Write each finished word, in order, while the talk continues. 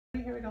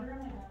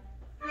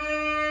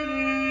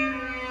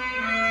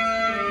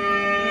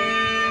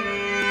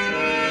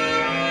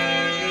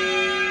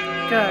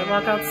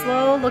Walk out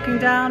slow, looking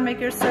down, make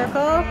your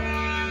circle.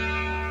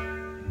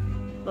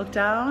 Look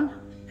down,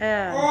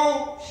 and...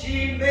 Oh,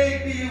 she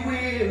may be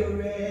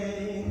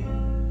weary.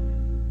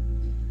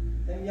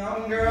 And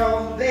young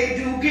girls, they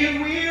do get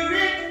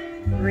weary.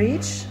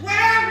 Reach.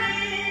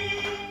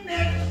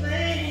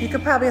 You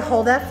could probably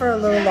hold that for a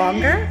little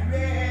longer.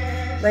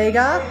 Leg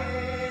up,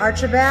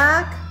 arch your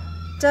back,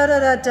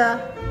 da-da-da-da.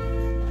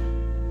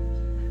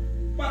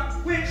 But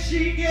when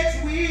she gets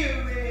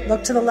weary,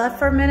 look to the left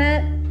for a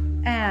minute,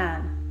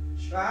 and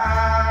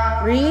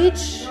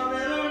reach.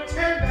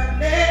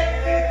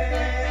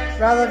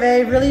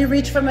 Releve, really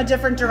reach from a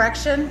different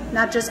direction,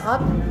 not just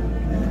up.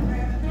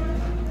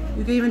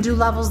 You can even do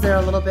levels there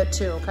a little bit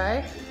too,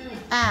 okay?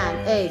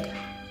 And egg.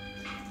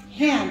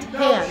 Hand,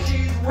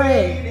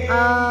 pray,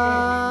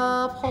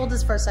 up, hold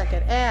this for a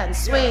second, and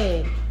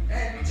swing.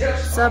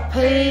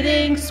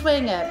 Supinating,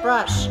 swing it,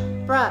 brush,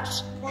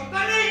 brush.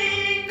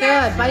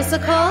 Good,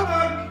 bicycle.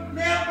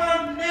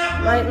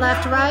 Right,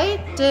 left, right,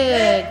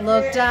 dig,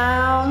 look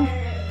down,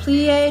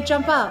 plie,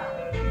 jump up.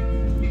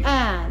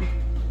 And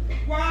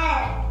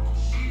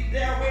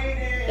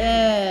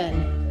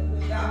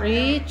in,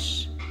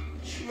 reach.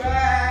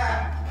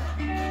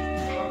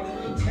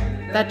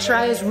 That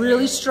try is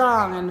really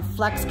strong, and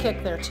flex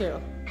kick there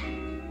too.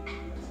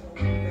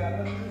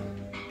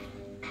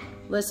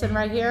 Listen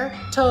right here.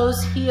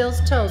 Toes,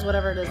 heels, toes,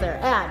 whatever it is there.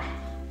 Add.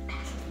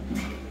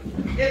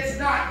 It's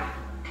not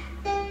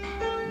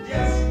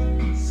just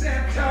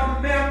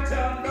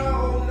sentimental, no.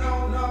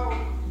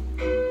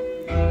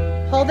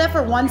 Hold that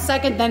for 1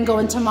 second, then go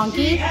into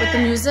monkey with the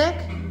music.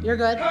 You're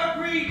good.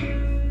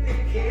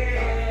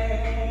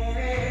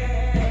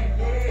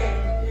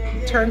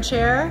 Turn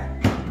chair.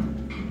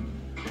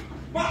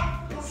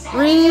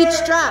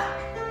 Reach, drop.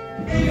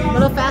 A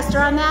little faster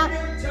on that.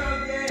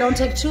 Don't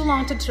take too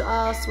long to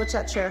switch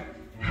that chair.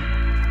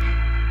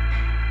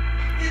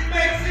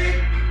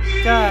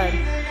 Good.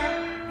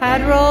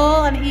 Head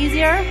roll and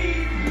easier.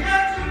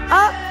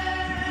 Up.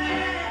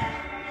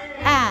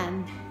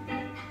 And.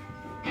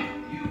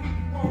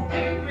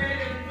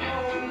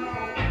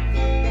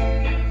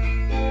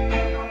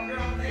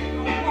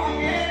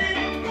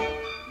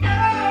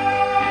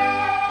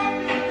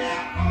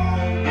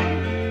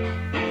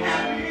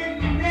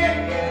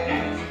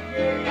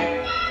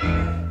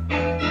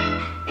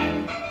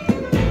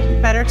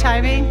 Better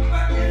timing.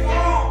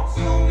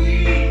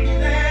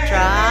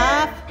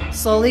 Drop.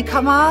 Slowly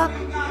come up.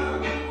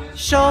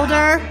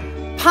 Shoulder.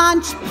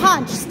 Punch,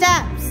 punch.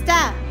 Step,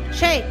 step.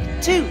 Shake.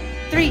 2,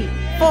 3,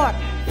 4,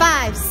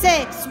 5,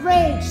 6.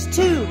 Rage.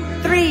 2,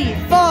 3,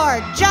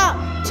 4.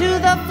 Jump to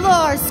the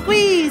floor.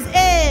 Squeeze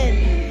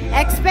in.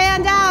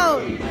 Expand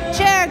out.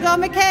 Chair. Go,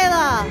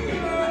 Michaela.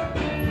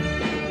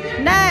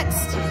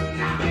 Next.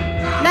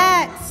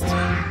 Next.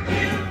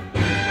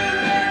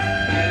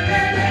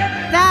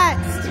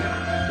 Next.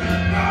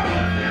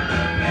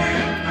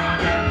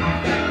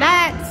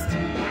 Next.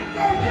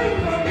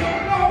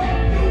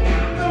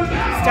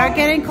 Start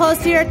getting close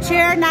to your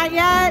chair. Not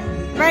yet.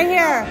 Right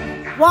here.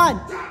 1,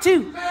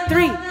 2,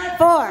 3,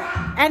 4.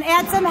 And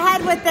add some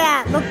head with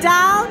that. Look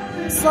down.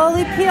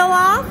 Slowly peel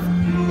off.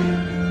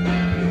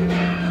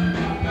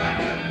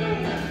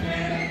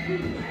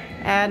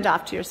 And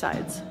off to your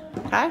sides.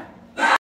 Okay?